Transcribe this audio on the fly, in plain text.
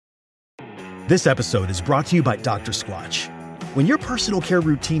This episode is brought to you by Dr. Squatch. When your personal care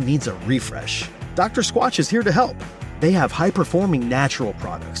routine needs a refresh, Dr. Squatch is here to help. They have high-performing natural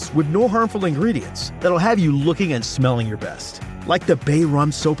products with no harmful ingredients that'll have you looking and smelling your best. Like the Bay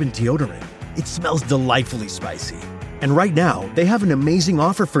Rum Soap and Deodorant. It smells delightfully spicy. And right now, they have an amazing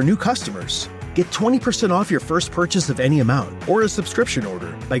offer for new customers. Get 20% off your first purchase of any amount or a subscription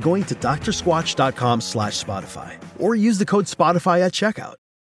order by going to drsquatch.com/Spotify or use the code Spotify at checkout.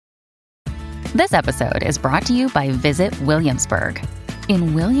 This episode is brought to you by Visit Williamsburg.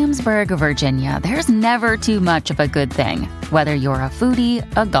 In Williamsburg, Virginia, there's never too much of a good thing. Whether you're a foodie,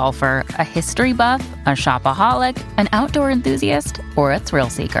 a golfer, a history buff, a shopaholic, an outdoor enthusiast, or a thrill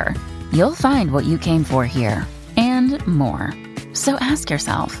seeker, you'll find what you came for here and more. So ask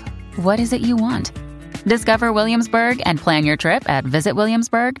yourself, what is it you want? Discover Williamsburg and plan your trip at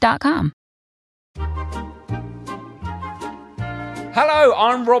visitwilliamsburg.com. Hello,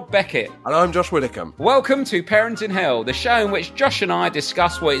 I'm Rob Beckett. And I'm Josh Widdicombe. Welcome to Parenting Hell, the show in which Josh and I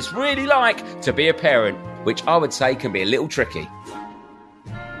discuss what it's really like to be a parent, which I would say can be a little tricky.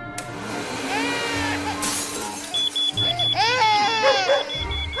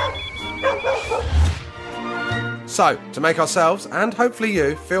 So, to make ourselves, and hopefully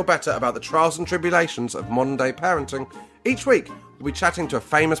you, feel better about the trials and tribulations of modern-day parenting, each week we'll be chatting to a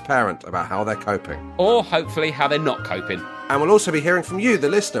famous parent about how they're coping. Or hopefully how they're not coping. And we'll also be hearing from you, the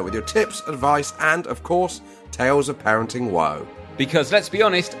listener, with your tips, advice, and, of course, tales of parenting woe. Because, let's be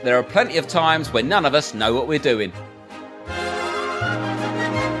honest, there are plenty of times when none of us know what we're doing.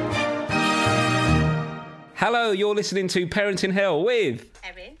 Hello, you're listening to Parenting Hell with...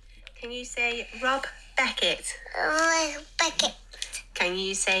 Erin, can you say Rob Beckett? Beckett. Can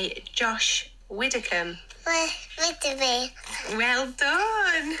you say Josh Widdicombe? Widdicombe. Well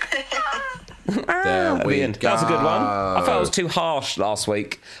done. There we go. That was a good one. I thought I was too harsh last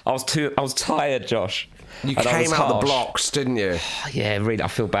week. I was tired, Josh. You And I was came out the harsh. blocks, didn't you? Yeah, really, I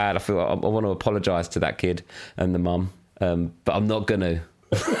feel bad. I want to apologise to that kid and the mum, but I'm not going to.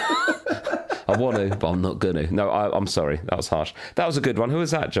 I want to, but I'm not going to. No, I'm sorry. That was harsh. That was a good one. Who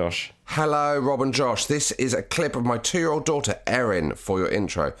was that, Josh? Hello, Rob and Josh. This is a clip of my 2-year-old daughter, Erin, for your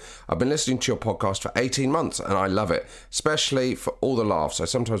intro. I've been listening to your podcast for 18 months, and I love it, especially for all the laughs. I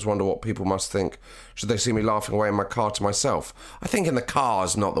sometimes wonder what people must think should they see me laughing away in my car to myself. I think in the car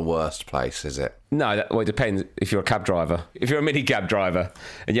is not the worst place, is it? No, it depends if you're a cab driver. If you're a mini cab driver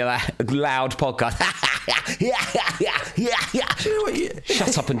and you're that loud podcast, Do you know what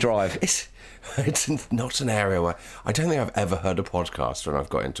shut up and drive. It's not an area where... I don't think I've ever heard a podcast when I've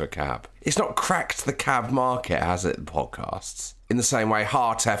got into a cab. It's not cracked the cab market, has it, the podcasts? In the same way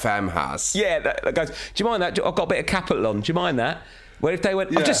Heart FM has. Yeah, that goes, do you mind that? I've got a bit of capital on. Do you mind that? Where if they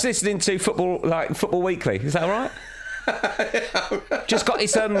went, I'm just listening to Football Weekly. Is that all right? Just got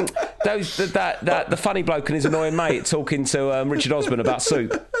his the funny bloke and his annoying mate talking to Richard Osman about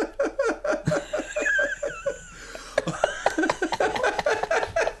soup.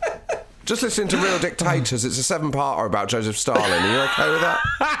 Just listening to Real Dictators. It's a 7-parter about Joseph Stalin. Are you okay with that?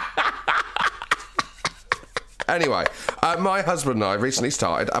 Anyway, my husband and I recently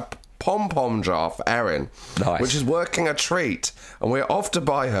started a pom-pom jar for Erin, nice. Which is working a treat. And we're off to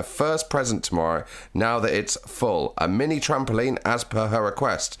buy her first present tomorrow, now that it's full. A mini trampoline as per her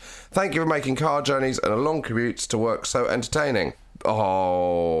request. Thank you for making car journeys and a long commutes to work so entertaining.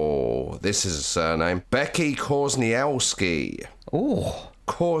 Oh, this is a surname. Becky Korzenielski. Oh.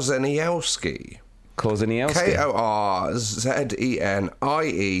 Korzenielski. Korzenielski.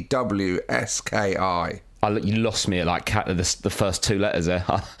 Korzeniewski. You lost me at like the first two letters there.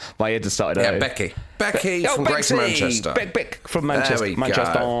 My head just started. Yeah, Becky. Becky from Greater Manchester. Beck from Manchester. There we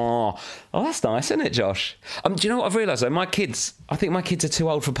Manchester. go. Oh, that's nice, isn't it, Josh? Do you know what I've realised though? I think my kids are too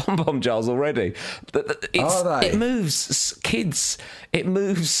old for pom-pom jars already. Are they? It moves, kids. It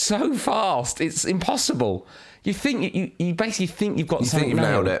moves so fast. It's impossible. You think you basically think you've got something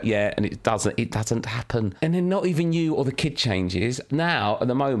nailed it. Yeah, and it doesn't happen. And then not even you or the kid changes now at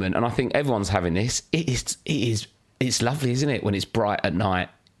the moment. And I think everyone's having this. It's lovely, isn't it, when it's bright at night,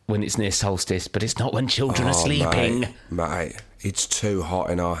 when it's near solstice, but it's not when children are sleeping. Mate, it's too hot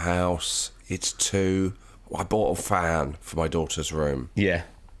in our house. I bought a fan for my daughter's room. Yeah.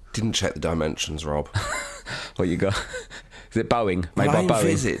 Didn't check the dimensions, Rob. What you got? Is it Boeing? Made by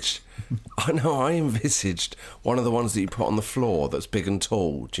Boeing? I envisaged one of the ones that you put on the floor that's big and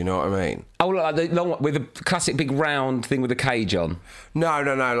tall. Do you know what I mean? Oh, like the long with the classic big round thing with a cage on. No.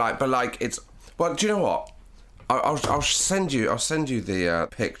 But it's. Well, do you know what? I'll send you the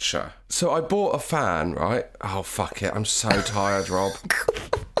picture. So I bought a fan, right? Oh fuck it! I'm so tired, Rob.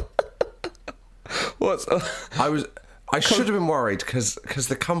 What's? I should have been worried because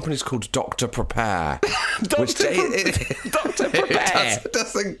the company's called Dr. Prepare. Dr. Prepare.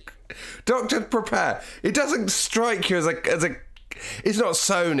 Dr. Prepare. It doesn't strike you as a. It's not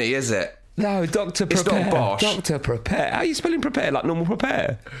Sony, is it? No, Dr. Prepare. It's not Bosch. Dr. Prepare. How are you spelling prepare? Like normal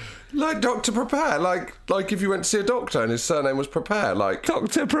prepare? Like Dr. Prepare. Like if you went to see a doctor and his surname was Prepare. Like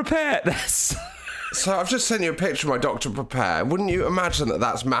Dr. Prepare. That's... So I've just sent you a picture of my Dr. Prepare. Wouldn't you imagine that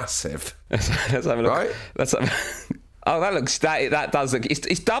that's massive? Let's have a look. Right? Oh, that does look...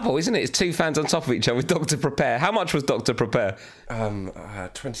 It's double, isn't it? It's two fans on top of each other with Dr. Prepare. How much was Dr. Prepare?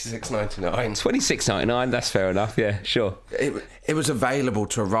 $26.99. $26.99, that's fair enough, yeah, sure. It was available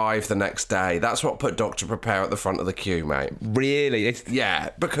to arrive the next day. That's what put Dr. Prepare at the front of the queue, mate. Really? Yeah,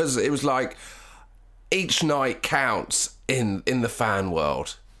 because it was like each night counts in the fan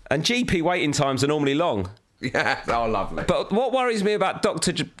world. And GP waiting times are normally long. Yeah, oh, lovely. But what worries me about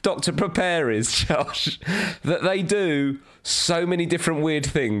Dr. Prepare is, Josh, that they do so many different weird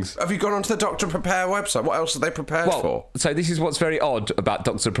things. Have you gone onto the Dr. Prepare website? What else are they prepared for? So this is what's very odd about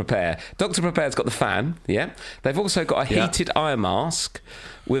Dr. Prepare. Dr. Prepare's got the fan, yeah? They've also got a heated eye mask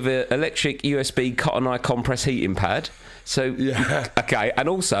with an electric USB cotton eye compress heating pad. So, okay, and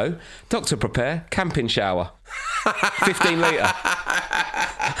also, Dr. Prepare, camping shower. 15 litre.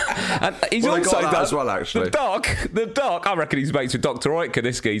 And he's also got that as well, actually. The doc, I reckon he's mates with Dr. Oetker,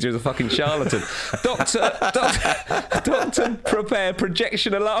 this geezer is a fucking charlatan. Dr. Prepare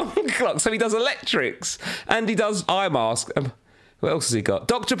projection alarm clock, so he does electrics, and he does eye mask. What else has he got?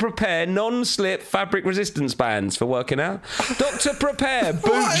 Dr. Prepare non-slip fabric resistance bands for working out. Dr. Prepare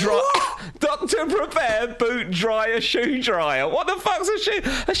boot dry. Dr. Prepare boot dryer shoe dryer. What the fuck's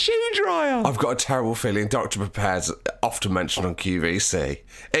a shoe dryer? I've got a terrible feeling Dr. Prepare's often mentioned on QVC.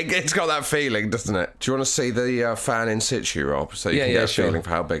 It's got that feeling, doesn't it? Do you want to see the fan in situ, Rob? So you can get a feeling for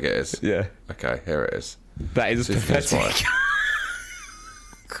how big it is. Yeah. Okay, here it is. That is pathetic.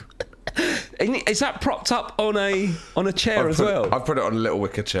 Is that propped up on a chair as well? I've put it on a little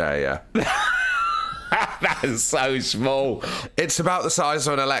wicker chair, yeah. That is so small. It's about the size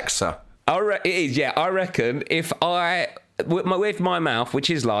of an Alexa. It is, yeah. I reckon if with my mouth, which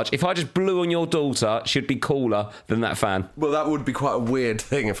is large, if I just blew on your daughter, she'd be cooler than that fan. Well, that would be quite a weird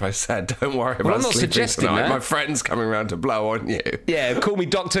thing if I said, don't worry about I'm not sleeping suggesting tonight. that. My friend's coming round to blow on you. Yeah, call me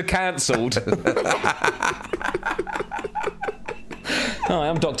Dr. Cancelled. Hi,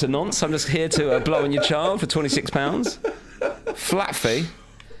 I'm Dr. Nonce. I'm just here to blow on your child for £26. Flat fee.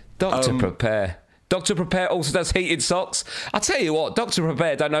 Dr. Prepare. Dr. Prepare also does heated socks. I'll tell you what, Dr.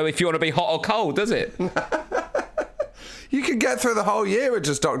 Prepare don't know if you want to be hot or cold, does it? You can get through the whole year with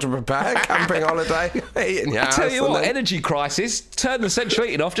just Dr. Prepare, camping holiday, eating your house. Tell you what, energy crisis, turn the central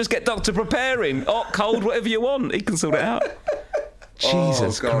heating off, just get Dr. Prepare in. Hot, cold, whatever you want. He can sort it out.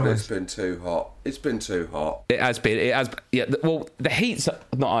 Jesus God, Christ. it's been too hot. It's been too hot. It has been. Yeah. Well, the heat's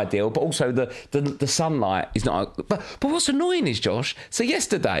not ideal, but also the sunlight is not. But what's annoying is, Josh. So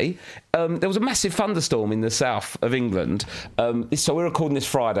yesterday, there was a massive thunderstorm in the south of England. So we're recording this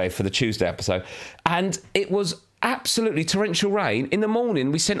Friday for the Tuesday episode, and it was absolutely torrential rain. In the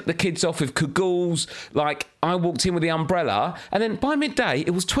morning, we sent the kids off with cagoules. Like, I walked in with the umbrella, and then by midday,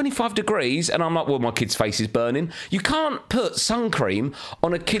 it was 25 degrees, and I'm like, well, my kid's face is burning. You can't put sun cream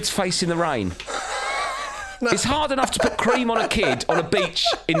on a kid's face in the rain. No. It's hard enough to put cream on a kid on a beach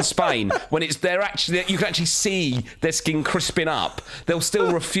in Spain when you can actually see their skin crisping up. They'll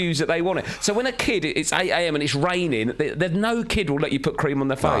still refuse that they want it. So when a kid, it's 8 a.m. and it's raining, there's no kid will let you put cream on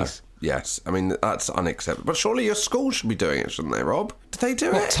their face. No. Yes, I mean, that's unacceptable. But surely your school should be doing it, shouldn't they, Rob? Do they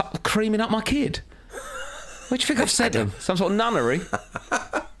do it? Creaming up my kid? What do you think I've said them? Some sort of nunnery?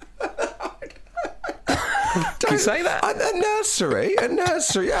 Can you say that? A nursery,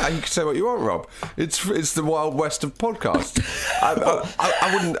 yeah. You can say what you want, Rob. It's the Wild West of podcasts.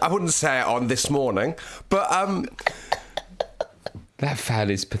 I wouldn't say it on This Morning, but that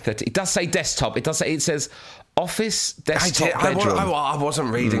fan is pathetic. It does say desktop. It says office, desktop, bedroom. I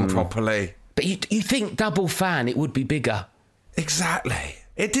wasn't reading properly. But you think double fan, it would be bigger. Exactly.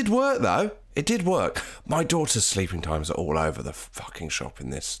 It did work, though. It did work. My daughter's sleeping times are all over the fucking shop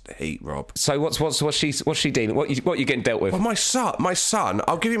in this heat, Rob. So what's she dealing? What you getting dealt with? Well, my son.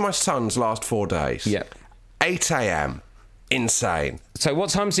 I'll give you my son's last 4 days. Yeah. 8 a.m. Insane. So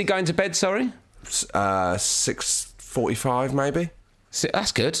what time's he going to bed? Sorry. 6:45 maybe. So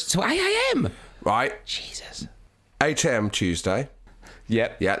that's good. So 8 a.m. Right. Jesus. 8 a.m. Tuesday.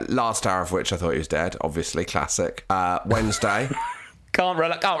 Yep. Yeah. Last hour of which I thought he was dead. Obviously, classic. Wednesday. Can't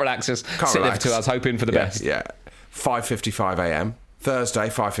relax. Just sit there for 2 hours hoping for the best. Yeah. 5:55 a.m. Thursday,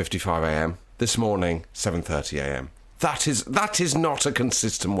 5:55 a.m. This morning, 7:30 a.m. That is not a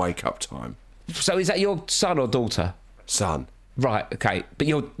consistent wake up time. So is that your son or daughter? son. Right, okay. But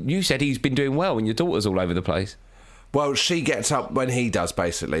you said he's been doing well and your daughter's all over the place. Well, she gets up when he does,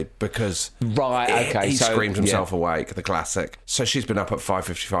 basically, because he screams himself awake, the classic. So she's been up at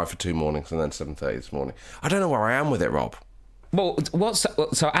 5:55 for 2 mornings and then 7:30 this morning. I don't know where I am with it, Rob. Well,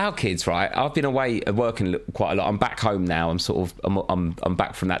 so our kids, right? I've been away working quite a lot. I'm back home now. I'm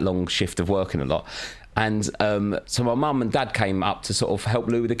back from that long shift of working a lot. And so my mum and dad came up to sort of help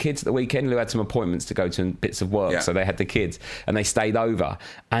Lou with the kids at the weekend. Lou had some appointments to go to and bits of work, so they had the kids and they stayed over.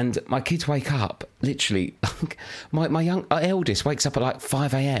 And my kids wake up, literally, my eldest wakes up at like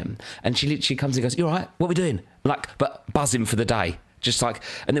 5 a.m. and she literally comes and goes, "You all right? What are we doing?" But buzzing for the day. Just like,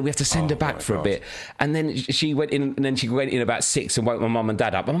 and then we have to send her back for a bit. And then she went in, about 6 and woke my mum and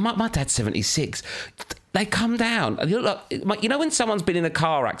dad up. And my dad's 76. They come down. And you know when someone's been in a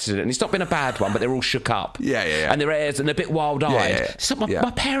car accident, and it's not been a bad one, but they're all shook up. Yeah. And their ears and they're a bit wild-eyed. Yeah. So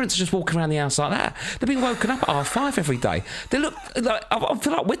my parents are just walking around the house like that. They've been woken up at 5:30 every day. They look like, I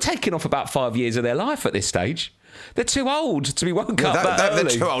feel like we're taking off about 5 years of their life at this stage. They're too old to be woken up that early.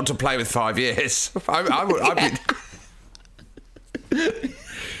 They're too old to play with 5 years. I'd be...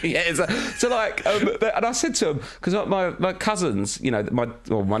 Yeah, so like, and I said to them, because my cousins, you know,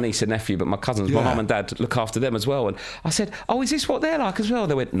 my niece and nephew, but my cousins, my mum and dad look after them as well. And I said, "Oh, is this what they're like as well?"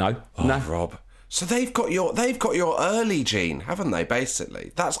 They went, "No, no." Rob. So they've got your early gene, haven't they?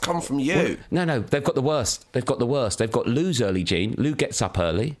 Basically, that's come from you. Well, no, they've got the worst. They've got Lou's early gene. Lou gets up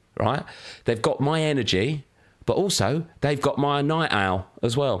early, right? They've got my energy, but also they've got my night owl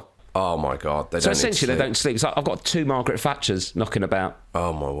as well. Oh my God! So essentially, they don't sleep. So I've got 2 Margaret Thatchers knocking about.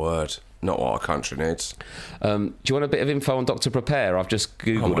 Oh my word! Not what our country needs. Do you want a bit of info on Dr. Prepare? I've just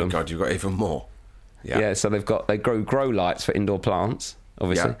googled them. Oh my God! You've got even more. Yeah. So they grow lights for indoor plants,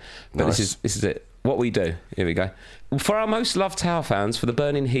 obviously. Yeah. But Nice. this is it. What we do. Here we go. For our most loved tower fans, for the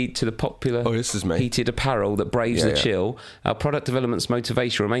burning heat to the popular this is me. heated apparel that braves the chill, our product development's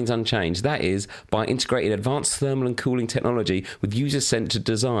motivation remains unchanged. That is, by integrating advanced thermal and cooling technology with user-centered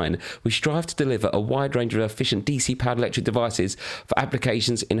design, we strive to deliver a wide range of efficient DC-powered electric devices for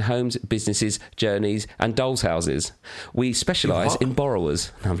applications in homes, businesses, journeys, and dolls' houses. We specialise in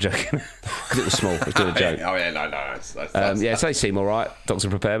borrowers. No, I'm joking. Because it was small. I was doing a joke. No. So they seem all right, Dr.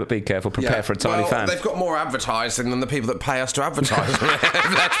 Prepare, but be careful. Prepare for a tiny fan. They've got more advertising than the people that pay us to advertise.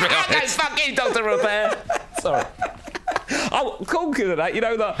 Let's be honest. Fuck you, Dr. Repair. Sorry. Talking of that, you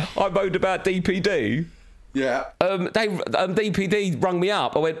know that I moaned about DPD? Yeah. DPD rung me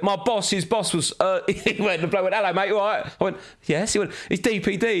up. I went, my boss's boss was... he went, the bloke went, "Hello, mate, you all right?" I went, "Yes." He went, "It's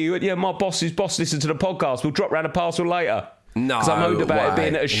DPD." He went, "Yeah, my boss's boss listened to the podcast. We'll drop round a parcel later." No, because I moaned about it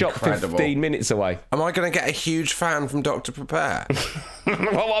being at a shop Incredible. 15 minutes away. Am I going to get a huge fan from Dr. Prepare?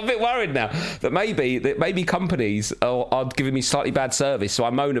 Well, I'm a bit worried now that maybe companies are giving me slightly bad service, so I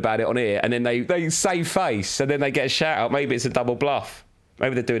moan about it on here, and then they save face, and then they get a shout out. Maybe it's a double bluff.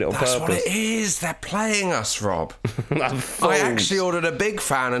 Maybe they're doing it on purpose. That's what it is. They're playing us, Rob. I actually ordered a big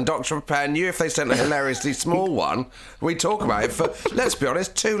fan, and Dr. Prepare knew if they sent a hilariously small one, we'd talk about it for, let's be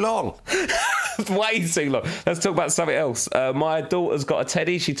honest, too long. Way too long. Let's talk about something else. My daughter's got a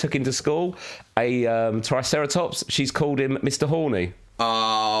teddy she took into school, a Triceratops. She's called him Mr. Horny.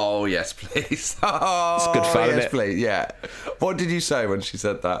 Oh, yes, please. Oh, it's good fun, yes, isn't it? Please. Yeah. What did you say when she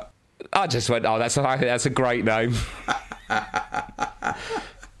said that? I just went, "Oh, that's a great name."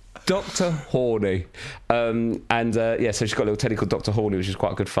 Dr. Horny. So she's got a little teddy called Dr. Horny, which is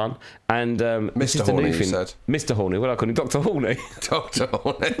quite good fun. And Mr. Horny, you said? Mr. Horny. What do I call him? Dr. Horny. Dr.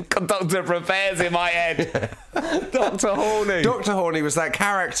 Horny. Dr. Prepares in my head. Dr. Horny. Dr. Horny was that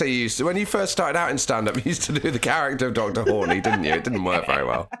character you used to... When you first started out in stand-up, you used to do the character of Dr. Horny, didn't you? It didn't work very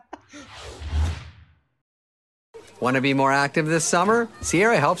well. Want to be more active this summer?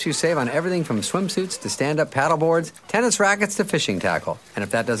 Sierra helps you save on everything from swimsuits to stand-up paddleboards, tennis rackets to fishing tackle. And if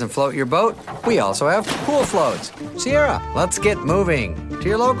that doesn't float your boat, we also have pool floats. Sierra, let's get moving. To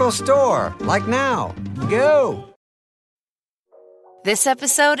your local store, like now. Go! This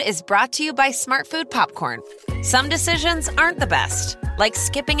episode is brought to you by Smart Food Popcorn. Some decisions aren't the best, like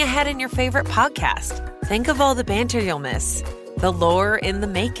skipping ahead in your favorite podcast. Think of all the banter you'll miss, the lore in the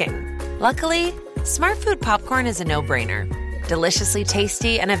making. Luckily, Smart Food Popcorn is a no-brainer. Deliciously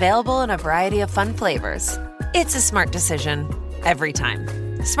tasty and available in a variety of fun flavors. It's a smart decision every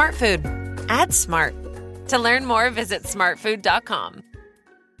time. Smart Food. Add smart. To learn more, visit smartfood.com.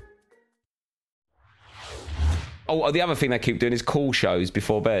 Oh, the other thing they keep doing is call shows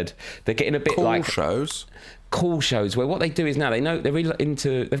before bed. They're getting a bit like... Call shows, where what they do is now, they're really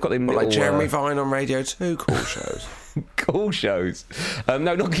into... They've got them little... Like Jeremy Vine on Radio 2 call shows. Call shows.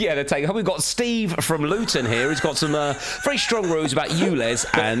 They're taking... We've got Steve from Luton here, who's got some very strong rules about ULEZ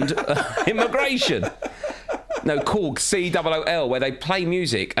and immigration. No, called COOL, where they play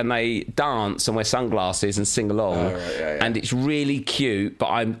music and they dance and wear sunglasses and sing along. Oh, right, yeah. And it's really cute, but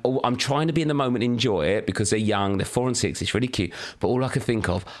I'm trying to be in the moment and enjoy it because they're young, they're 4 and 6, it's really cute. But all I can think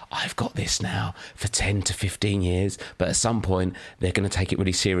of, I've got this now for 10 to 15 years, but at some point they're going to take it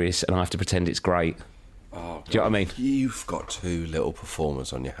really serious and I have to pretend it's great. Oh, do you know what I mean? You've got 2 little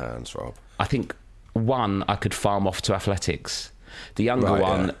performers on your hands, Rob. I think one I could farm off to athletics. The younger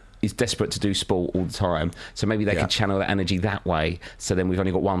one is desperate to do sport all the time, so maybe they could channel that energy that way, so then we've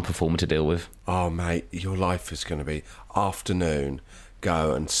only got one performer to deal with. Oh, mate, your life is going to be afternoon,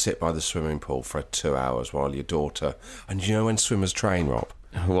 go and sit by the swimming pool for 2 hours while your daughter... And you know when swimmers train, Rob?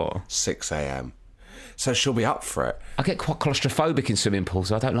 What? 6 a.m. So she'll be up for it. I get quite claustrophobic in swimming pools,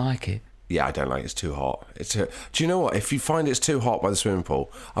 so I don't like it. Yeah, I don't like it. It's too hot. Do you know what? If you find it's too hot by the swimming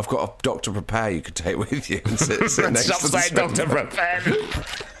pool, I've got a Dr. Prepare you could take with you and sit next to the swimming Dr. Prepare.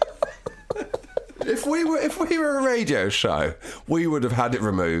 If we were a radio show, we would have had it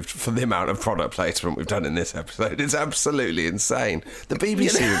removed for the amount of product placement we've done in this episode. It's absolutely insane. The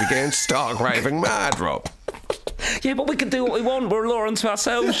BBC would be going stark raving mad, Rob. Yeah, but we can do what we want. We're a law unto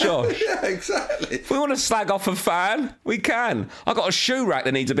ourselves, Josh. Yeah, exactly. If we want to slag off a fan, we can. I've got a shoe rack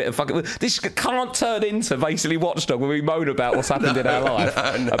that needs a bit of fucking... This can't turn into basically Watchdog when we moan about what's happened in our life.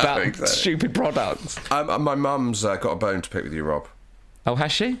 About stupid products. My mum's got a bone to pick with you, Rob. Oh,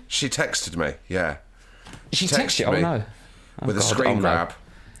 has she? She texted me, yeah. She texted you? Oh, no. With a screen grab. No.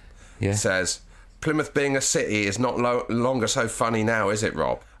 Yeah. Says, Plymouth being a city is not longer so funny now, is it,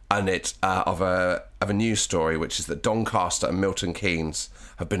 Rob? And it's of a news story, which is that Doncaster and Milton Keynes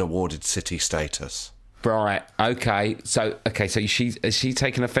have been awarded city status. Right. Okay. So is she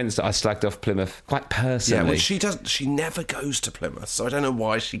taking offence that I slagged off Plymouth quite personally? Yeah. Well, she doesn't. She never goes to Plymouth, so I don't know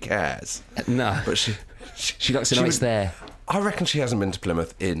why she cares. No. But she likes to know it's there. I reckon she hasn't been to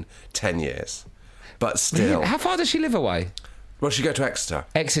Plymouth in 10 years, but still. How far does she live away? Well, she'd go to Exeter.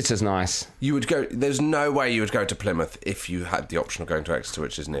 Exeter's nice. You would go. There's no way you would go to Plymouth if you had the option of going to Exeter,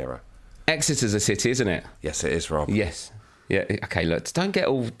 which is nearer. Exeter's a city, isn't it? Yes, it is, Rob. Yes. Yeah, okay, look, don't get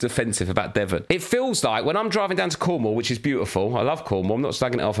all defensive about Devon. It feels like when I'm driving down to Cornwall, which is beautiful, I love Cornwall, I'm not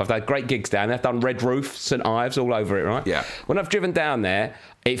slagging it off, I've had great gigs down there, I've done Red Roof, St Ives, all over it, right? Yeah. When I've driven down there,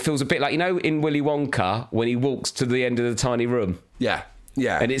 it feels a bit like, you know, in Willy Wonka, when he walks to the end of the tiny room? Yeah.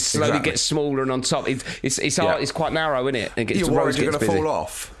 Yeah, and it slowly gets smaller and on top. It's quite narrow, isn't it? You're worried you're going to fall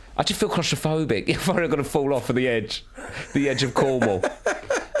off. I just feel claustrophobic. You're worried I'm going to fall off of the edge of Cornwall.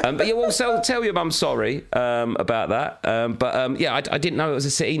 But you also tell your mum sorry about that. I didn't know it was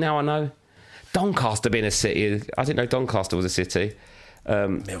a city. Now I know. Doncaster being a city. I didn't know Doncaster was a city.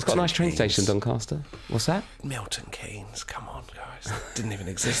 It's got a nice train station, Doncaster. What's that? Milton Keynes. Come on, guys. Didn't even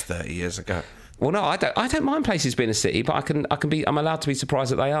exist 30 years ago. Well, no, I don't mind places being a city, but I'm allowed to be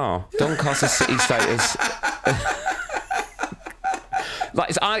surprised that they are. Doncaster city status.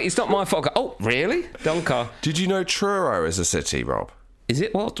 It's not my fault. Oh, really? Doncaster. Did you know Truro is a city, Rob? Is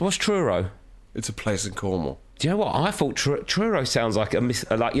it? What's Truro? It's a place in Cornwall. Do you know what? I thought Truro sounds like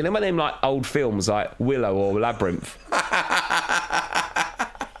like, you know, one of them like old films like Willow or Labyrinth.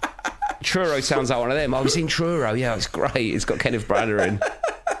 Truro sounds like one of them. I've seen Truro. Yeah, it's great. It's got Kenneth Branagh in.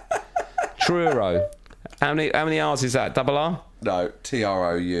 Truro. How many R's is that? Double R? No,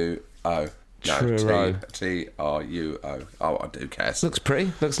 T-R-O-U-O. No, Truro. T-R-U-O. Oh, I do care. Looks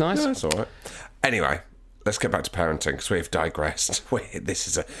pretty. Looks nice. Yeah, that's all right. Anyway, let's get back to parenting because we've digressed. This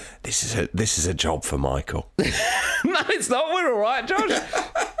is a job for Michael. No, it's not. We're all right, Josh.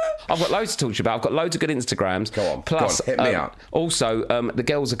 I've got loads to talk to you about. I've got loads of good Instagrams. Go on. Plus, hit me up. Also, the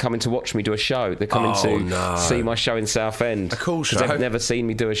girls are coming to watch me do a show. They're coming to see my show in Southend. A cool show. Because they've never seen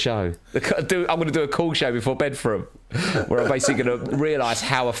me do a show. I'm going to do a cool show before bed for them, where I'm basically going to realise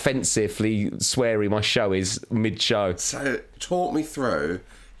how offensively sweary my show is mid-show. So, talk me through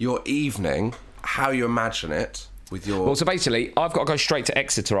your evening, how you imagine it. Well, so basically, I've got to go straight to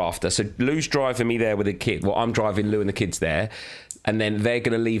Exeter after. So Lou's driving me there with the kid. Well, I'm driving Lou and the kids there. And then they're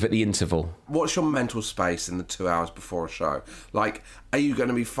going to leave at the interval. What's your mental space in the 2 hours before a show? Like, are you going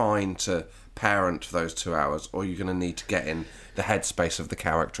to be fine to parent for those 2 hours? Or are you going to need to get in the headspace of the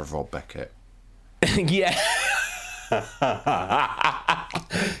character of Rob Beckett? Yeah.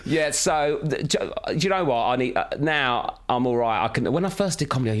 Yeah, so do you know what I need now? I'm all right. When I first did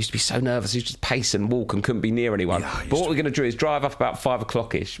comedy, I used to be so nervous. I used to just pace and walk and couldn't be near anyone. But what we're going to do is drive up about 5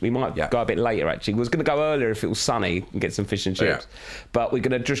 o'clock-ish. We might go a bit later, actually. We was going to go earlier if it was sunny and get some fish and chips. But we're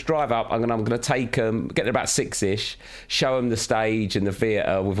going to just drive up. I'm going to take them, get there about 6-ish, show them the stage and the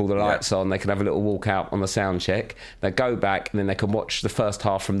theatre with all the lights on. They can have a little walk out on the sound check. They go back and then they can watch the first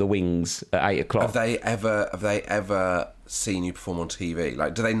half from the wings at 8 o'clock. Have they ever ever seen you perform on TV?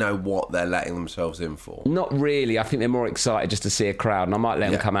 Like, do they know what they're letting themselves in for? Not really. I think they're more excited just to see a crowd, and I might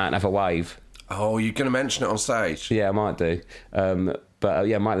let them come out and have a wave. Oh, you're going to mention it on stage? Yeah, I might do. But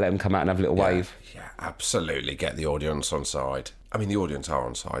I might let them come out and have a little wave. Yeah, absolutely. Get the audience on side. I mean, the audience are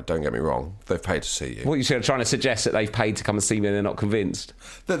on side, don't get me wrong. They've paid to see you. What you're trying to suggest that they've paid to come and see me and they're not convinced?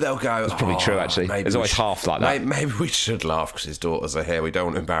 That they'll go... It's probably true, actually. There's always half like that. Maybe we should laugh because his daughters are here. We don't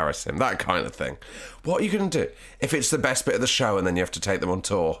want to embarrass him. That kind of thing. What are you going to do if it's the best bit of the show and then you have to take them on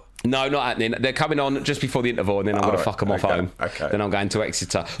tour? No, not happening. They're coming on just before the interval and then I'm going to fuck them off home. Okay. Then I'm going to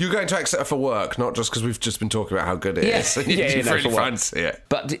Exeter. You're going to Exeter for work, not just because we've just been talking about how good it is. You really fancy it.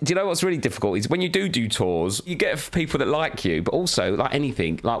 But do you know what's really difficult is when you do tours, you get people that like you, but also, like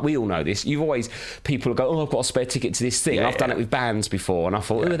anything, like we all know this, you've always, people go, oh, I've got a spare ticket to this thing. I've done it with bands before and I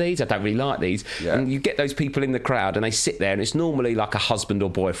thought, who are these? I don't really like these. And you get those people in the crowd and they sit there and it's normally like a husband or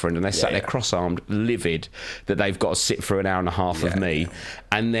boyfriend and they sat there cross-armed, livid that they've got to sit through an hour and a half of me.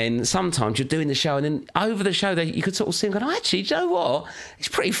 And then sometimes you're doing the show and then over the show you could sort of see them going, oh, actually, do you know what? It's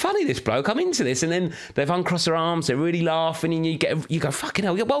pretty funny, this bloke. I'm into this. And then they've uncrossed their arms, they're really laughing and you go, fucking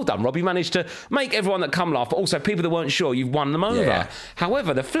hell, well done, Rob. You managed to make everyone that come laugh, but also people that weren't sure, you've won them over. Yeah.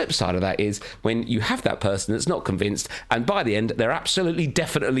 However, the flip side of that is when you have that person that's not convinced and by the end, they're absolutely,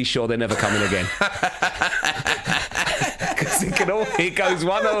 definitely sure they're never coming again. Because it goes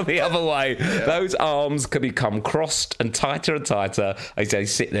one or the other way. Yeah. Those arms can become crossed and tighter as they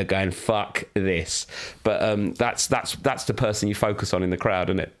sit there going, fuck this. But that's the person you focus on in the crowd,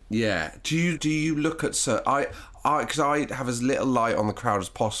 isn't it? Yeah. Do you look at... because I have as little light on the crowd as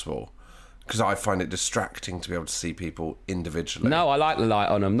possible because I find it distracting to be able to see people individually. No, I like the light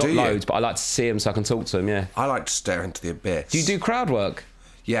on them. Not loads, but I like to see them so I can talk to them, yeah. I like to stare into the abyss. Do you do crowd work?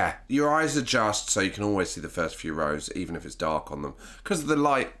 Yeah, your eyes adjust so you can always see the first few rows, even if it's dark on them, because of the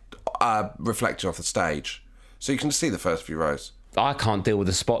light reflecting off the stage. So you can see the first few rows. I can't deal with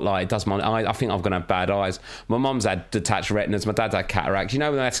the spotlight. It does my eye. I think I'm going to have bad eyes. My mum's had detached retinas. My dad's had cataracts. You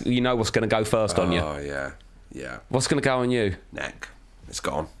know what's going to go first on you. Oh, yeah. What's going to go on you? Neck. It's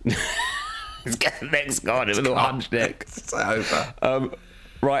gone. Neck's gone. It was a little hunch neck. It's over.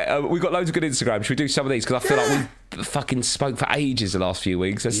 Right, we've got loads of good Instagram. Should we do some of these? Because I feel like we fucking spoke for ages the last few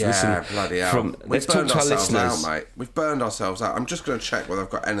weeks. Let's listen bloody hell. Let's talk to our listeners. Out, mate. We've burned ourselves out. I'm just going to check whether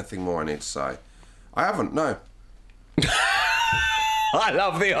I've got anything more I need to say. I haven't, no. I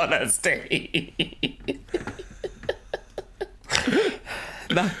love the honesty.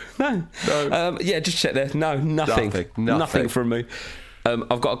 No. Just check there. No, nothing from me.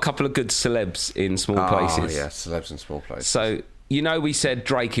 I've got a couple of good celebs in small places. Oh, yeah, celebs in small places. So, we said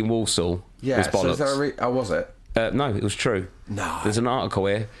Drake in Walsall was bollocks. So was it? No, it was true. No. There's an article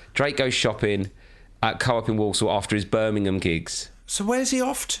here. Drake goes shopping at Co-op in Walsall after his Birmingham gigs. So where's he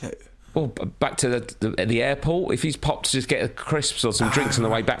off to? Well, back to the airport. If he's popped to just get a crisps or some drinks on the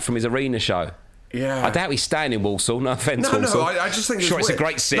way back from his arena show. Yeah. I doubt he's staying in Walsall. No offence, Walsall. No, I just think it's weird. It's a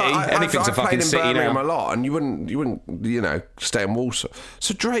great city. No, Anything's a fucking city now. I've played in Birmingham a lot, and you wouldn't, stay in Walsall.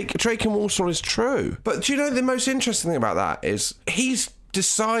 So Drake in Walsall is true. But do you know the most interesting thing about that is he's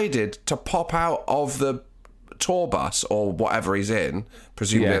decided to pop out of the tour bus or whatever he's in,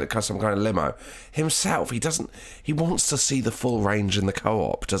 presumably some kind of limo, himself. He wants to see the full range in the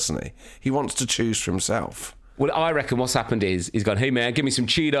Co-op, doesn't he? He wants to choose for himself. Well, I reckon what's happened is he's gone, hey man, give me some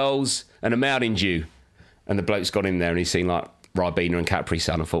Cheetos and a Mountain Dew. And the bloke's got in there and he's seen like Ribena and Capri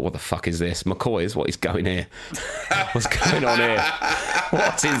Sun and thought, what the fuck is this? McCoy's? What is going here? What's going on here?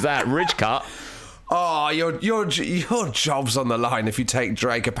 What is that? Ridge cut? Oh, your job's on the line if you take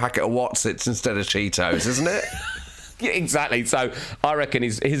Drake a packet of Watsits instead of Cheetos, isn't it? Yeah, exactly. So I reckon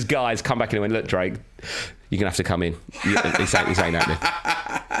his guys come back in and went, look, Drake, you're going to have to come in. He's saying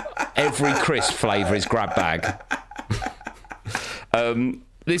that. Every crisp flavour is grab bag.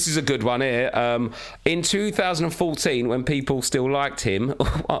 This is a good one here. In 2014, when people still liked him,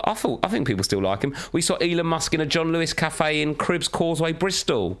 I think people still like him, we saw Elon Musk in a John Lewis cafe in Cribbs Causeway,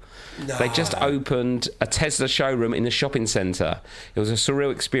 Bristol. No. They just opened a Tesla showroom in the shopping centre. It was a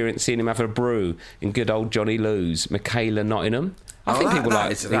surreal experience seeing him have a brew in good old Johnny Lou's, Michaela, Nottingham. I think people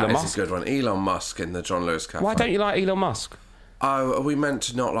like Elon Musk. That is a good one. Elon Musk in the John Lewis cafe. Why don't you like Elon Musk? Oh, are we meant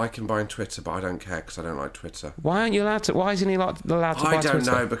to not like him buying Twitter? But I don't care because I don't like Twitter. Why aren't you allowed to? Why isn't he allowed to buy Twitter? I don't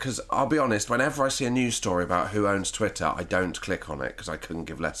know, because I'll be honest, whenever I see a news story about who owns Twitter, I don't click on it because I couldn't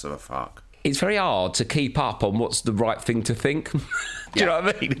give less of a fuck. It's very hard to keep up on what's the right thing to think. Do you know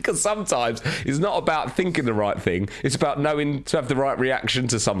what I mean? Because sometimes it's not about thinking the right thing. It's about knowing to have the right reaction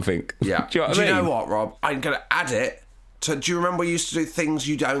to something. Yeah. Do you know what I mean? Do you know what, Rob? I'm going to add it. Do you remember we used to do things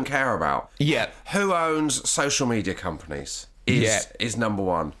you don't care about? Yeah. Who owns social media companies? is number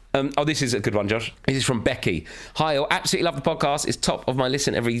one. This is a good one, Josh. This is from Becky. Hi, I absolutely love the podcast. It's top of my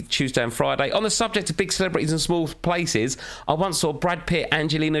listen every Tuesday and Friday. On the subject of big celebrities and small places, I once saw Brad Pitt,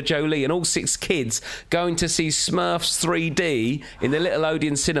 Angelina Jolie and all 6 kids going to see Smurfs 3D in the Little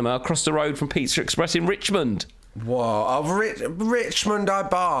Odeon cinema across the road from Pizza Express in Richmond. Whoa, Richmond I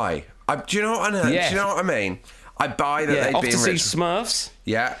buy. Do you know what I mean? Yeah. Do you know what I mean? I buy that they'd off be to in see Richmond. Smurfs.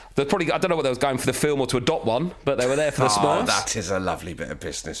 Yeah. They're probably, I don't know whether they was going for the film or to adopt one, but they were there for the Smurfs. That is a lovely bit of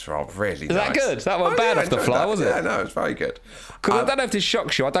business, Rob. Really Is that good? That wasn't bad off the fly, was it? Yeah, no, it's very good. Because I don't know if this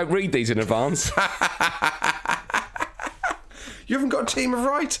shocks you. I don't read these in advance. You haven't got a team of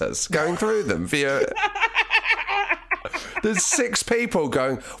writers going through them via... There's 6 people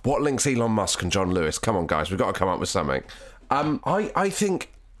going, what links Elon Musk and John Lewis? Come on, guys, we've got to come up with something. I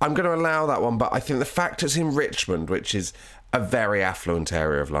think I'm going to allow that one, but I think the fact it's in Richmond, which is a very affluent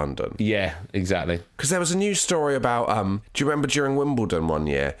area of London. Yeah, exactly. Because there was a news story about... do you remember during Wimbledon one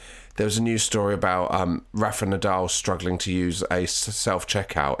year, there was a news story about Rafa Nadal struggling to use a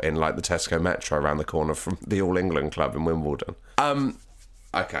self-checkout in like the Tesco Metro around the corner from the All England club in Wimbledon.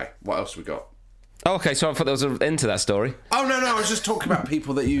 Okay, what else we got? Oh, okay, so I thought there was an end to that story. Oh, no, I was just talking about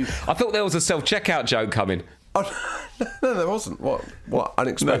people that you... I thought there was a self-checkout joke coming. Oh, no, there wasn't. What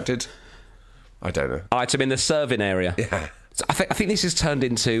unexpected? No. I don't know. Item in the serving area. Yeah. So I think this has turned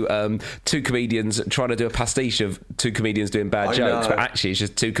into 2 comedians trying to do a pastiche of 2 comedians doing bad jokes, but actually it's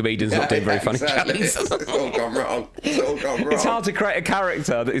just 2 comedians not doing very funny jokes. It's all gone wrong. It's hard to create a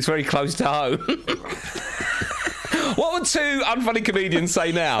character that is very close to home. What would 2 unfunny comedians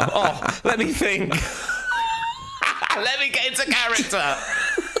say now? Oh, let me think. Let me get into character.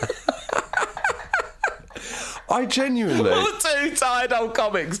 I genuinely... What would 2 tired old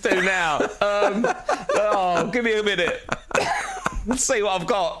comics do now? Give me a minute. Let's see what I've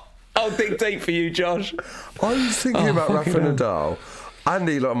got. I'll dig deep for you, Josh. I was thinking about Rafa Nadal and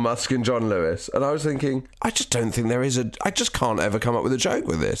Elon Musk and John Lewis, and I was thinking, I just don't think there is I just can't ever come up with a joke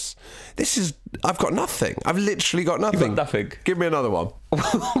with this. I've got nothing. I've literally got nothing. You've got nothing? Give me another one.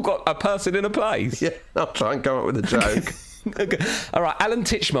 I've got a person in a place. Yeah, I'll try and come up with a joke. Okay. All right, Alan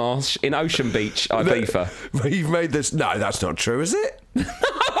Titchmarsh in Ocean Beach, Ibiza. No, you've made this... No, that's not true, is it? I'm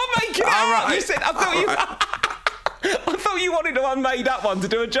making it up. Right. You said, I thought you wanted to unmade up one to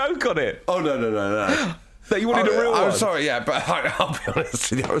do a joke on it. Oh, no. That you wanted a real one. I'm sorry, yeah, but I'll be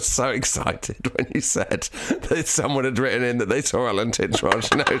honest with you, I was so excited when you said that someone had written in that they saw Alan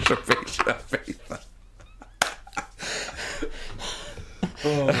Titchmarsh in Ocean Beach, Ibiza.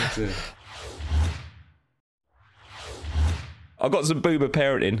 Oh, dear. I've got some boomer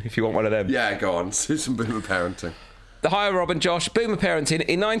parenting, if you want one of them. Yeah, go on. Do some boomer parenting. Hi, Rob and Josh. Boomer parenting.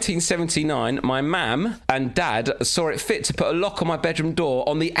 In 1979, my mam and dad saw it fit to put a lock on my bedroom door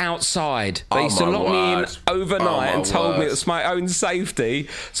on the outside. They used to lock me in overnight and told me it was my own safety,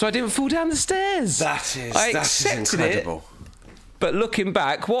 so I didn't fall down the stairs. I accepted incredible. But looking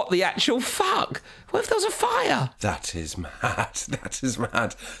back, what the actual fuck? What if there was a fire? That is mad.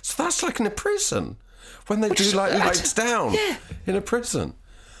 So that's like in a prison. When they do like lights down in a prison.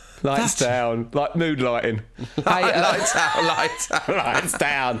 Lights down, like mood lighting. Lights out. Lights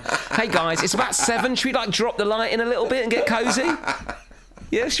down. Hey guys, it's about 7. Should we like drop the light in a little bit and get cosy?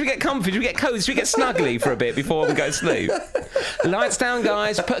 Yeah, should we get comfy? Should we get cozy? Should we get snuggly for a bit before we go to sleep? Lights down,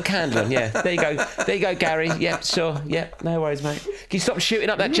 guys. Put a candle on. Yeah, there you go, Gary. Yep, sure. Yep, no worries, mate. Can you stop shooting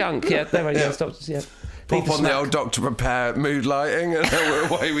up that junk? Yeah, no worries. Yeah, stop. Yeah. Pop on the old Dr. Prepare mood lighting and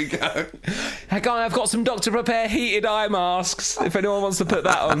away we go. Hey, guy, I've got some Dr. Prepare heated eye masks. If anyone wants to put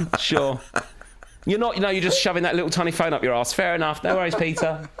that on, sure. You're not, you're just shoving that little tiny phone up your arse. Fair enough. No worries,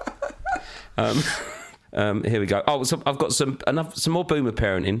 Peter. Here we go. Oh, so I've got some more boomer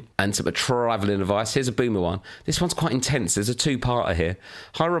parenting and some travelling advice. Here's a boomer one. This one's quite intense. There's a 2-parter here.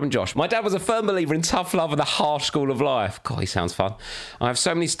 Hi, Rob and Josh. My dad was a firm believer in tough love and the harsh school of life. God, he sounds fun. I have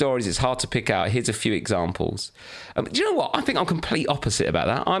so many stories, it's hard to pick out. Here's a few examples. Do you know what? I think I'm complete opposite about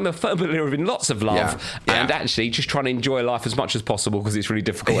that. I'm a firm believer in lots of love and actually just trying to enjoy life as much as possible because it's really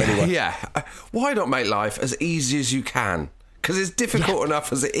difficult anyway. Yeah. Why not make life as easy as you can? Because it's difficult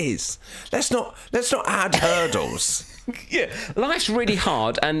enough as it is. Let's not add hurdles. Yeah, life's really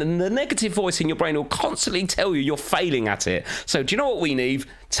hard, and the negative voice in your brain will constantly tell you you're failing at it. So, do you know what we need?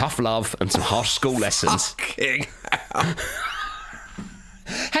 Tough love and some harsh school lessons. Fucking hell.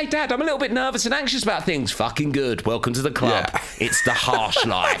 Hey, Dad, I'm a little bit nervous and anxious about things. Fucking good. Welcome to the club. Yeah. It's the harsh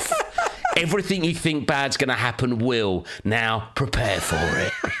life. Everything you think bad's going to happen will. Now, prepare for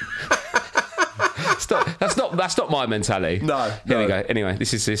it. Stop. That's not my mentality. No. Here we go. Anyway,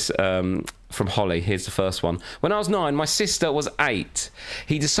 this is from Holly. Here's the first one. When I was 9, my sister was 8.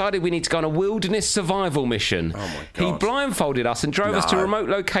 He decided we need to go on a wilderness survival mission. Oh, my God. He blindfolded us and drove us to a remote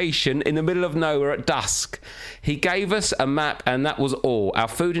location in the middle of nowhere at dusk. He gave us a map and that was all. Our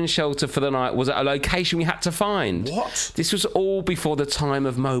food and shelter for the night was at a location we had to find. What? This was all before the time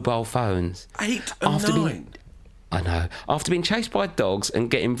of mobile phones. 8 and 9? I know. After being chased by dogs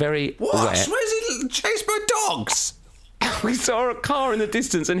and getting very What? wet... Where's he chased by dogs? We saw a car in the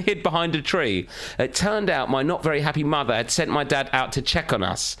distance and hid behind a tree. It turned out my not very happy mother had sent my dad out to check on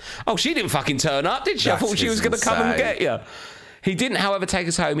us. Oh, she didn't fucking turn up, did she? I thought she was going to come and get you. He didn't, however, take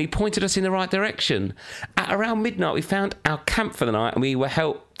us home. He pointed us in the right direction. At around midnight, we found our camp for the night and we were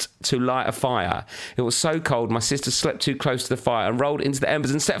helped to light a fire. It was so cold, my sister slept too close to the fire and rolled into the embers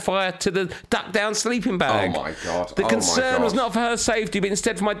and set fire to the duck-down sleeping bag. Oh, my God. The concern was not for her safety, but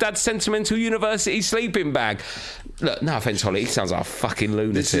instead for my dad's sentimental university sleeping bag. Look, no offence, Holly, he sounds like a fucking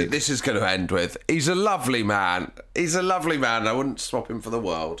lunatic. This is going to end with, he's a lovely man. He's a lovely man. I wouldn't swap him for the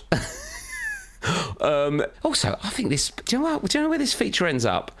world. Also, I think this... Do you know where this feature ends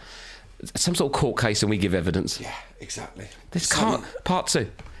up? Some sort of court case and we give evidence. Yeah, exactly. Part 2.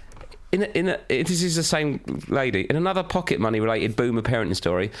 This is the same lady. In another pocket money related boomer parenting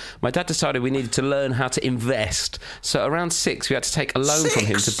story, my dad decided we needed to learn how to invest. So around 6, we had to take a loan from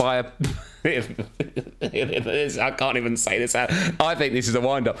him to buy a... I can't even say this out. I think this is a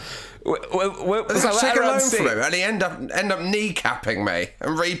wind-up. Take a loan from him and he end up kneecapping me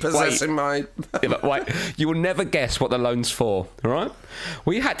and repossessing my... Wait, you will never guess what the loan's for, all right?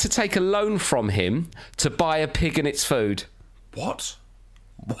 We had to take a loan from him to buy a pig and its food. What?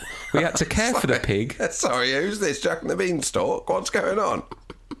 We had to care for the pig. Sorry, who's this? Jack and the Beanstalk? What's going on?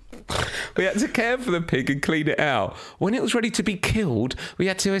 We had to care for the pig and clean it out. When it was ready to be killed, we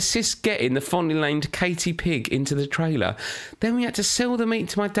had to assist getting the fondly named Katie Pig into the trailer. Then we had to sell the meat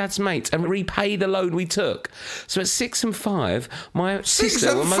to my dad's mates and repay the loan we took. So at 6 and 5, my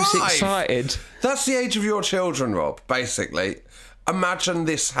sister were most excited. That's the age of your children, Rob, basically. Imagine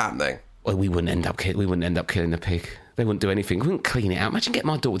this happening. Well, we wouldn't end up killing the pig. They wouldn't do anything. We wouldn't clean it out. Imagine getting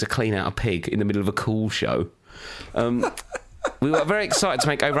my daughter to clean out a pig in the middle of a cool show. We were very excited to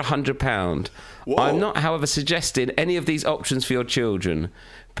make over £100. I'm not, however, suggesting any of these options for your children.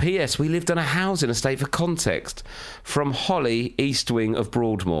 P.S. We lived on a housing estate for context. From Holly, East Wing of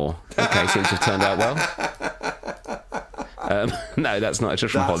Broadmoor. Okay, seems to have turned out well. No, that's not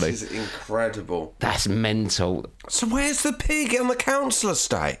just from Holly. That is incredible. That's mental. So where's the pig on the council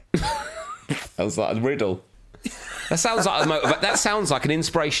estate? Sounds like a riddle. That sounds like an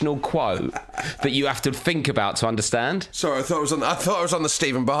inspirational quote that you have to think about to understand. Sorry, I thought it was on the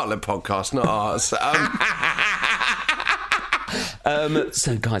Stephen Bartlett podcast, not ours.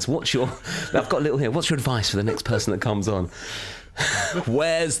 So, guys, I've got a little here. What's your advice for the next person that comes on?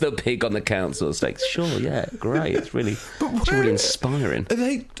 Where's the pig on the council estate? Sure, yeah, great. It's really inspiring. Are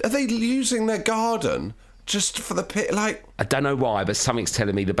they using their garden just for the pig? Like, I don't know why, but something's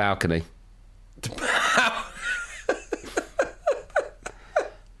telling me the balcony.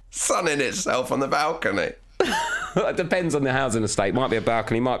 Sunning itself on the balcony. It depends on the housing estate. Might be a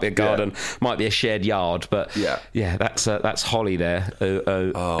balcony, might be a garden, might be a shared yard. But yeah, that's Holly there,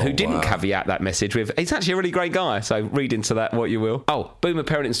 who didn't caveat that message with. He's actually a really great guy. So read into that what you will. Oh, boomer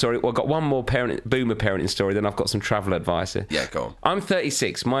parenting story. Well, I've got one more boomer parenting story. Then I've got some travel advice here. Yeah, go on. I'm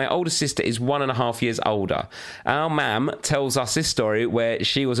 36. My older sister is 1.5 years older. Our mam tells us this story where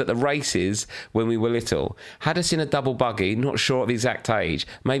she was at the races when we were little. Had us in a double buggy. Not sure of the exact age.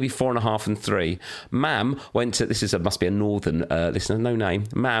 Maybe 4.5 and 3. Mam went to this. Must be a northern listener, no name.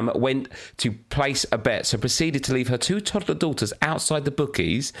 Mam went to place a bet, so proceeded to leave her 2 toddler daughters outside the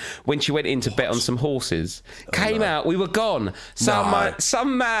bookies when she went in to bet on some horses. Came out, we were gone.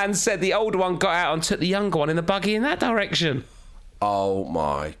 Some man said the older one got out and took the younger one in the buggy in that direction. Oh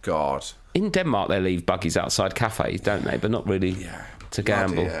my God. In Denmark, they leave buggies outside cafes, don't they? But not really to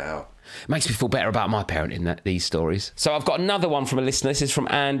gamble. Makes me feel better about my parenting, these stories. So I've got another one from a listener. This is from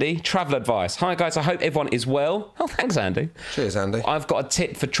Andy. Travel advice. Hi, guys. I hope everyone is well. Oh, thanks, Andy. Cheers, Andy. I've got a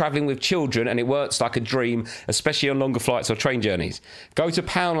tip for travelling with children, and it works like a dream, especially on longer flights or train journeys. Go to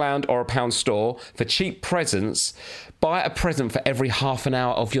Poundland or a Pound store for cheap presents. Buy a present for every half an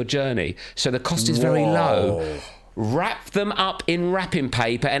hour of your journey. So the cost is very low. Wrap them up in wrapping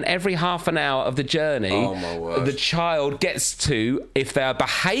paper, and every half an hour of the journey, the child gets to, if they're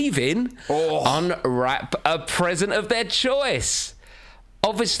behaving, unwrap a present of their choice.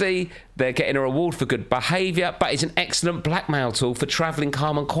 Obviously, they're getting a reward for good behaviour, but it's an excellent blackmail tool for travelling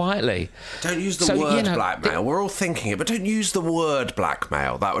calm and quietly. Don't use the word blackmail. We're all thinking it, but don't use the word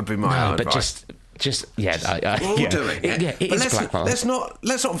blackmail. That would be my advice. But just Just We're all doing it. Yeah, it is blackmail. Let's not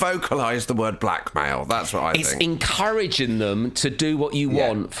vocalise the word blackmail. That's what I think. It's encouraging them to do what you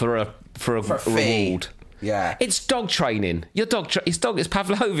want for a reward. Yeah, it's dog training. It's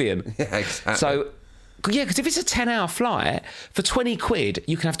Pavlovian. Yeah, exactly. So, yeah, because if it's a 10-hour flight for 20 quid,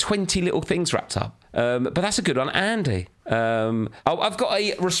 you can have 20 little things wrapped up. But that's a good one, Andy. I've got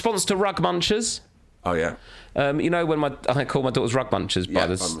a response to Rug Munchers. Oh yeah. You know when I called my daughters Rug Munchers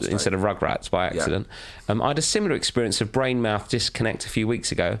instead of Rugrats by accident. I had a similar experience of brain-mouth disconnect a few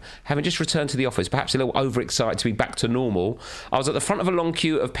weeks ago. Having just returned to the office, perhaps a little overexcited to be back to normal, I was at the front of a long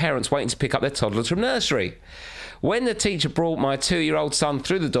queue of parents waiting to pick up their toddlers from nursery. When the teacher brought my 2-year-old son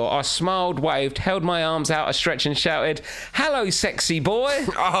through the door, I smiled, waved, held my arms out a stretch and shouted, "Hello, sexy boy."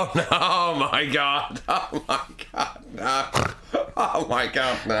 Oh, no. Oh, my God. Oh, my God, no. Oh, my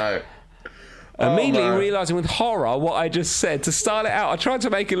God, no. Immediately realising with horror what I just said, to style it out, I tried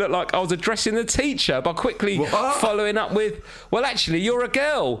to make it look like I was addressing the teacher by quickly following up with, "Well, actually, you're a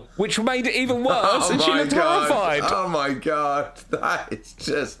girl," which made it even worse, and she looked horrified. Oh, my God. That is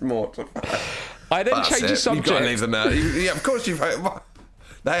just mortifying. I then changed the subject. You've got to leave them out. Yeah, of course you've...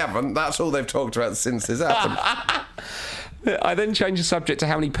 They haven't. That's all they've talked about since this happened. I then changed the subject to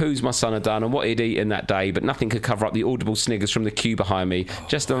how many poos my son had done and what he'd eaten that day, but nothing could cover up the audible sniggers from the queue behind me.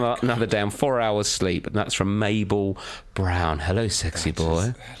 Just another down 4 hours sleep, and that's from Mabel Brown. Hello, sexy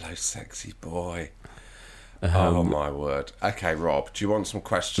boy. Hello, sexy boy. Oh, my word. Okay, Rob, do you want some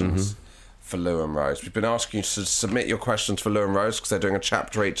questions for Lou and Rose? We've been asking you to submit your questions for Lou and Rose because they're doing a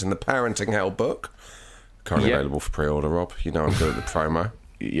chapter each in the Parenting Hell book. Currently available for pre-order, Rob. You know I'm good at the promo.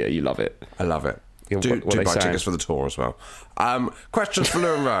 Yeah, you love it. I love it. Do buy tickets for the tour as well. Questions for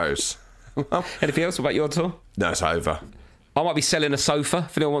Lou and Rose. Anything else about your tour? No, it's over. I might be selling a sofa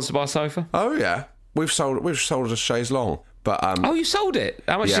if anyone wants to buy a sofa. Oh yeah, we've sold a chaise longue, but oh, you sold it?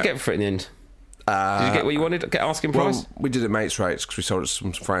 How much did you get for it in the end? Did you get what you wanted? Get asking price? Well, we did it mates rates because we sold it to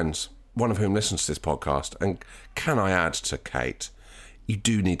some friends, one of whom listens to this podcast. And can I add to Kate, you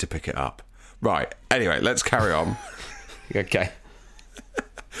do need to pick it up. Right. Anyway, let's carry on. Okay.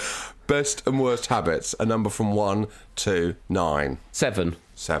 Best and worst habits, a number from 1 to 9. 7.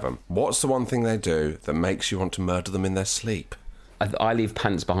 What's the one thing they do that makes you want to murder them in their sleep? I leave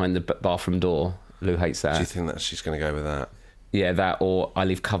pants behind the bathroom door. Lou hates that. Do you think that she's going to go with that? Yeah, that, or I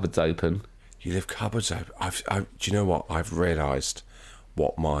leave cupboards open. You leave cupboards open? Do you know what? I've realised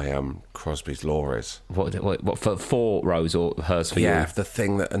what my Crosby's law is. What for Rose or hers for you? Yeah, the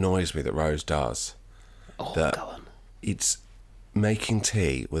thing that annoys me that Rose does. Oh, go on. It's making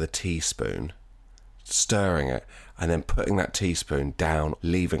tea with a teaspoon, stirring it, and then putting that teaspoon down,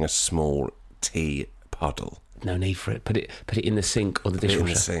 leaving a small tea puddle. No need for it. Put it in the sink or the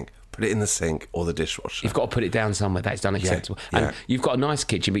dishwasher. Put it in the sink or the dishwasher. You've got to put it down somewhere. That's unacceptable. Yeah. And you've got a nice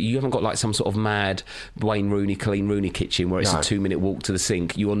kitchen, but you haven't got like some sort of mad Wayne Rooney, Colleen Rooney kitchen where it's a 2-minute walk to the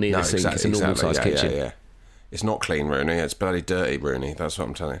sink. You're near the sink. It's a normal-sized kitchen. Yeah. It's not clean Rooney. It's bloody dirty Rooney. That's what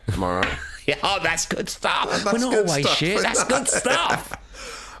I'm telling you. Am I right? Yeah, that's good stuff. We're not always shit. That's good stuff.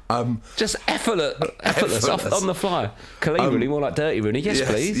 Just effortless on the fly. Clean Rooney, more like dirty Rooney. Yes,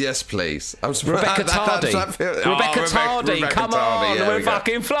 please. Yes, please. I'm Rebecca Tardy. Rebecca Tardy. Come on, yeah, we're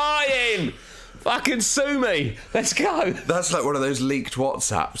fucking flying. Fucking sue me. Let's go. That's like one of those leaked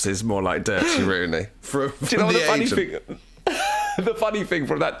WhatsApps. Is more like dirty Rooney. From Do you know what the funny agent. thing? The funny thing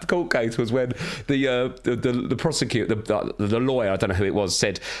from that court case was when the prosecutor, the lawyer, I don't know who it was,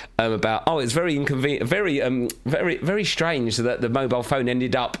 said about it's very inconvenient, very strange that the mobile phone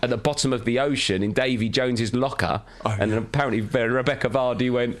ended up at the bottom of the ocean in Davy Jones's locker, and then apparently Rebecca Vardy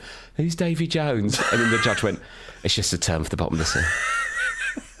went, "Who's Davy Jones?" And then the judge went, "It's just a term for the bottom of the sea."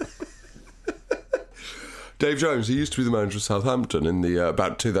 Dave Jones, he used to be the manager of Southampton in the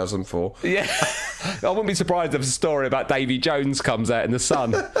about 2004. Yeah, I wouldn't be surprised if a story about Davy Jones comes out in the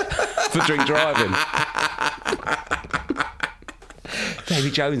Sun for drink driving. Davy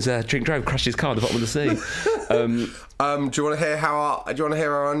Jones drink drove, crashed his car at the bottom of the sea. Do you want to hear how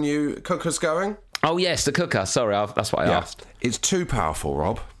our new cooker's going? Oh yes, the cooker. Sorry, that's what I asked. It's too powerful,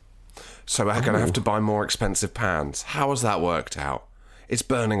 Rob. So we're going to have to buy more expensive pans. How has that worked out? It's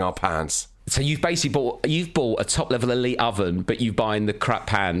burning our pans. So you've basically bought a top-level elite oven, but you're buying the crap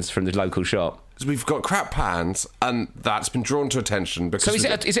pans from the local shop. So we've got crap pans, and that's been drawn to attention because. So is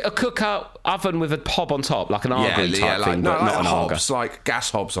it a cooker oven with a hob on top, like an Argyle type thing, but not an hobs, like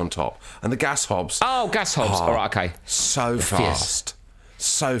gas hobs on top, and the gas hobs. Oh, gas hobs. All right, okay. So fast.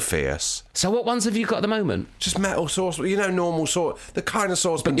 So fierce. So what ones have you got at the moment? Just metal saucepans, normal the kind of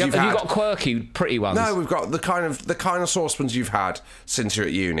saucepans you've had. Have you got quirky, pretty ones? No, we've got the kind of saucepans you've had since you're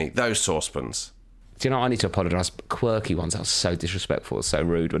at uni. Those saucepans. Do you know, I need to apologise. Quirky ones, that was so disrespectful, so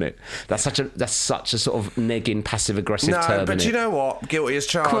rude, wasn't it? That's such a sort of negging, passive-aggressive term. No, but do you know what? Guilty as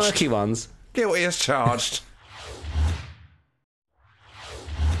charged. Quirky ones. Guilty as charged.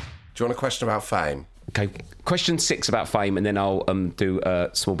 Do you want a question about fame? Okay, question 6 about fame, and then I'll do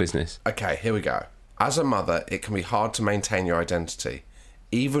small business. Okay, here we go. As a mother, it can be hard to maintain your identity,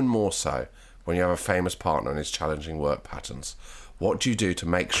 even more so when you have a famous partner and his challenging work patterns. What do you do to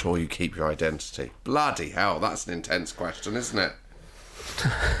make sure you keep your identity? Bloody hell, that's an intense question, isn't it?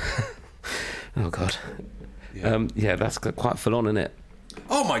 Oh, God. Yeah, that's quite full on, isn't it?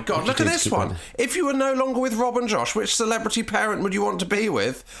 Oh, my God, look at this one. If you were no longer with Rob and Josh, which celebrity parent would you want to be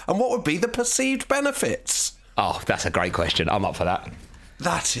with? And what would be the perceived benefits? Oh, that's a great question. I'm up for that.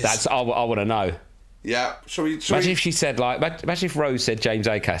 I want to know. Yeah. Imagine if she said, like... Imagine if Rose said James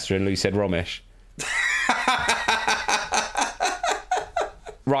Acaster and Lou said Romesh.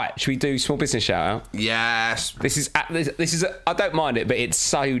 Right, should we do small business shout out? Yes. This is I don't mind it, but it's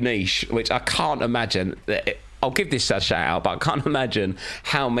so niche, which I can't imagine. I'll give this a shout out, but I can't imagine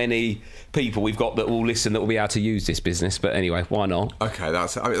how many people we've got that will listen that will be able to use this business. But anyway, why not? Okay,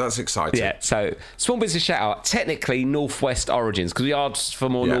 that's exciting. Yeah, so small business shout out, technically Northwest origins, because we asked for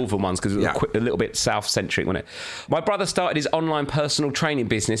more northern ones because it was a little bit South-centric, wasn't it? My brother started his online personal training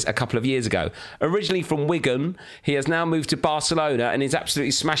business a couple of years ago. Originally from Wigan, he has now moved to Barcelona and is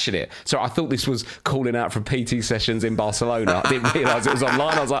absolutely smashing it. So I thought this was calling out for PT sessions in Barcelona. I didn't realise it was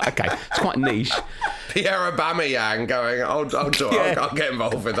online. I was like, okay, it's quite niche. Pierre Aubameyang going, I'll get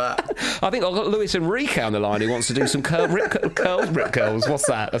involved with that. I think I've got Luis Enrique on the line who wants to do some rip curls. What's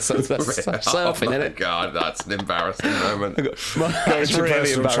that? That's surfing, isn't it? Oh, my God, that's an embarrassing moment. That's Going to really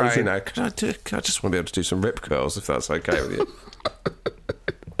personal embarrassing. trainer. I just want to be able to do some rip curls, if that's okay with you.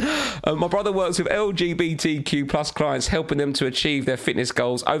 My brother works with LGBTQ plus clients, helping them to achieve their fitness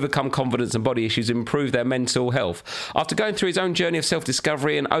goals, overcome confidence and body issues, improve their mental health. After going through his own journey of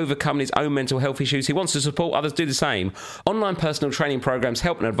self-discovery and overcoming his own mental health issues, he wants to support others do the same. Online personal training programs,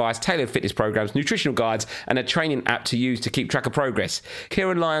 help and advice, tailored fitness programs, nutritional guides, and a training app to use to keep track of progress.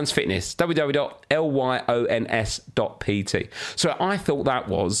 Kieran Lyons Fitness, www.lyons.pt. So I thought that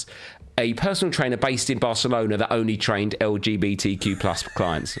was a personal trainer based in Barcelona that only trained LGBTQ plus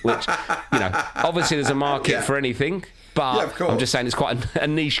clients, which, obviously there's a market for anything, but I'm just saying it's quite a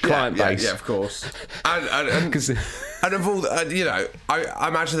niche client base. Yeah, of course. And of all, I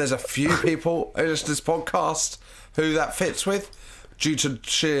imagine there's a few people who listen to this podcast who that fits with, due to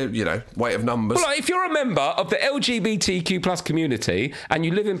sheer, weight of numbers. Well, if you're a member of the LGBTQ plus community and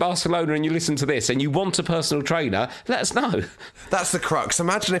you live in Barcelona and you listen to this and you want a personal trainer, let us know. That's the crux.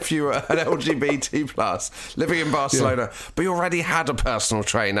 Imagine if you were an LGBT plus living in Barcelona, but you already had a personal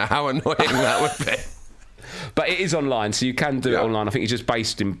trainer. How annoying that would be. But it is online, so you can do it online. I think it's just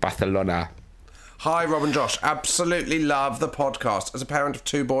based in Barcelona. Hi, Rob and Josh. Absolutely love the podcast. As a parent of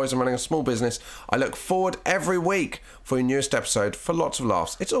 2 boys and running a small business, I look forward every week for your newest episode for lots of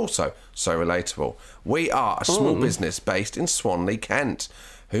laughs. It's also so relatable. We are a small business based in Swanley, Kent.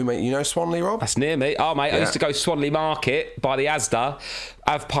 You know Swanley, Rob? That's near me. Oh, mate, I used to go Swanley Market, buy the Asda,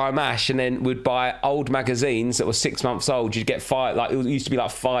 have pie mash, and then would buy old magazines that were 6 months old. You'd get 5, it used to be like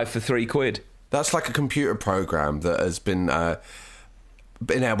 5 for £3. That's like a computer program that has been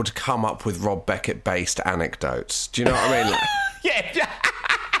able to come up with Rob Beckett-based anecdotes. Do you know what I mean? Yeah.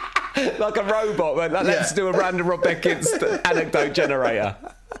 Like a robot. Let's do a random Rob Beckett's anecdote generator.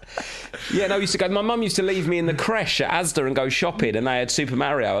 Yeah, no, my mum used to leave me in the creche at Asda and go shopping, and they had Super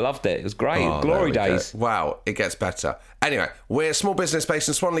Mario. I loved it. It was great. Glory days. Wow, it gets better. Anyway, we're a small business based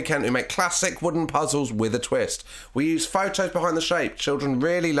in Swanley, Kent, who make classic wooden puzzles with a twist. We use photos behind the shape. Children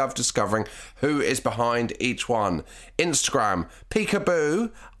really love discovering who is behind each one. Instagram,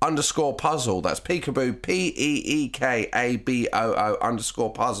 peekaboo_puzzle. That's peekaboo,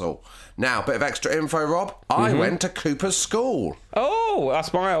 PEEKABOO_puzzle. Now, bit of extra info, Rob. I went to Cooper's School. Oh,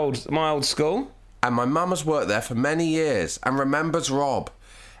 that's my old school. And my mum has worked there for many years and remembers Rob.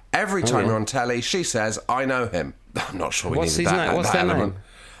 Every time you're on telly, she says, I know him. I'm not sure we needed that. What's their name?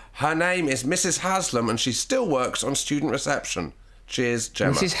 Her name is Mrs. Haslam, and she still works on student reception. Cheers,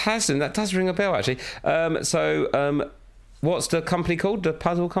 Gemma. Mrs. Haslam, that does ring a bell, actually. What's the company called? The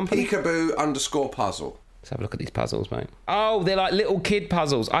puzzle company? Peekaboo_puzzle. Let's have a look at these puzzles, mate. Oh, they're like little kid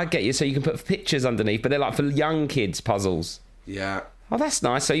puzzles. I get you. So you can put pictures underneath, but they're like for young kids puzzles. Yeah. Oh, that's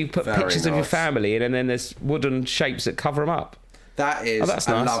nice. So you put pictures of your family in, and then there's wooden shapes that cover them up. That is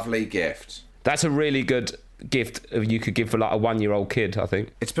a lovely gift. That's a really good gift you could give for like a 1-year-old kid, I think.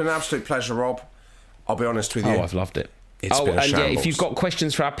 It's been an absolute pleasure, Rob. I'll be honest with you. Oh, I've loved it. It's been a shambles. If you've got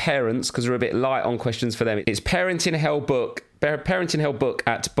questions for our parents, because we're a bit light on questions for them, it's parentinghellbook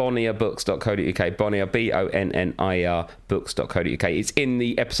at bonnierbooks.co.uk. Bonnier, BONNIER books.co.uk. It's in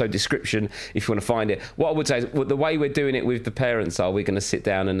the episode description if you want to find it. What I would say is, the way we're doing it with the parents are we're going to sit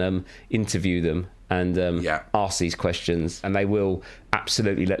down and interview them and ask these questions, and they will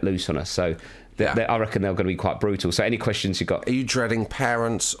absolutely let loose on us. So I reckon they're going to be quite brutal. So any questions you got? Are you dreading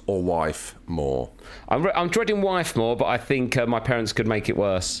parents or wife more? I'm dreading wife more, but I think my parents could make it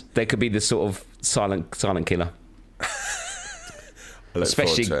worse. They could be the sort of silent killer.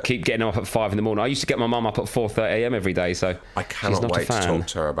 Especially keep getting up at 5 a.m. I used to get my mum up at 4:30 a.m. every day, so I cannot wait to talk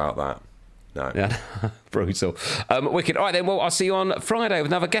to her about that. No. Yeah, brutal. Wicked. All right then, well, I'll see you on Friday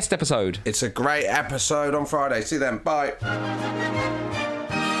with another guest episode. It's a great episode on Friday. See you then. Bye.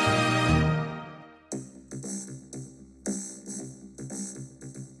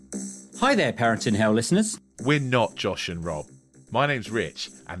 Hi there, Parents in Hell listeners. We're not Josh and Rob. My name's Rich,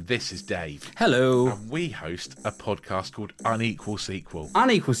 and this is Dave. Hello. And we host a podcast called Unequal Sequel.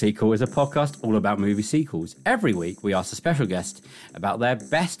 Unequal Sequel is a podcast all about movie sequels. Every week, we ask a special guest about their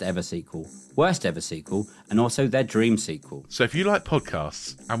best ever sequel, worst ever sequel, and also their dream sequel. So if you like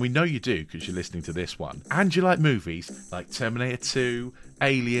podcasts, and we know you do because you're listening to this one, and you like movies like Terminator 2,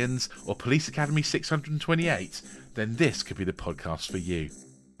 Aliens, or Police Academy 628, then this could be the podcast for you.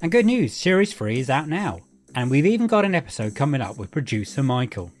 And good news, Series 3 is out now. And we've even got an episode coming up with producer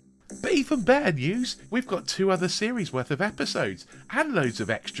Michael. But even better news, we've got 2 other series worth of episodes and loads of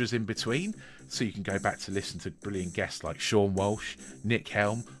extras in between, so you can go back to listen to brilliant guests like Sean Walsh, Nick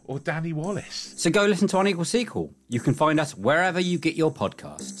Helm or Danny Wallace. So go listen to Unequal Sequel. You can find us wherever you get your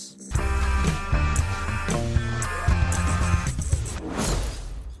podcasts.